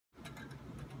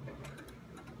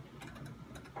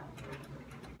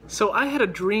So I had a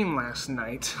dream last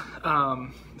night.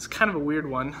 It's kind of a weird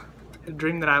one. A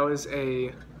dream that I was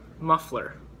a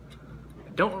muffler. I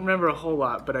don't remember a whole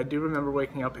lot, but I do remember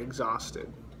waking up exhausted.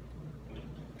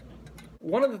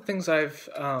 One of the things I've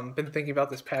been thinking about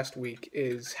this past week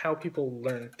is how people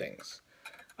learn things.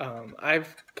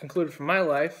 I've concluded from my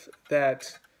life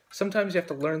that sometimes you have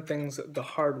to learn things the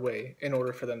hard way in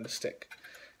order for them to stick.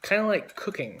 Kind of like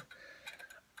cooking.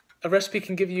 A recipe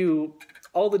can give you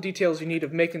all the details you need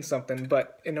of making something,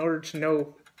 but in order to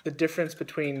know the difference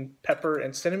between pepper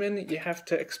and cinnamon, you have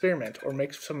to experiment or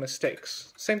make some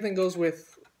mistakes. Same thing goes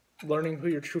with learning who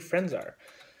your true friends are.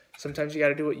 Sometimes you got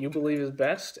to do what you believe is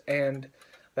best, and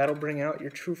that'll bring out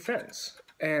your true friends.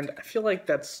 And I feel like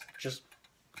that's just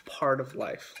part of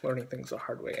life, learning things the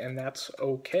hard way, and that's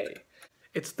okay.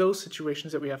 It's those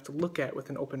situations that we have to look at with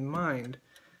an open mind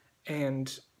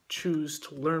and choose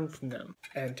to learn from them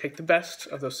and take the best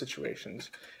of those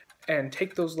situations and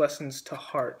take those lessons to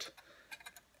heart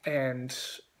and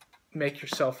make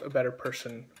yourself a better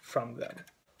person from them.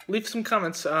 Leave some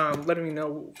comments letting me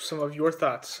know some of your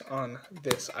thoughts on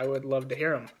this. I would love to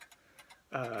hear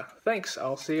them. Thanks.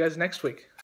 I'll see you guys next week.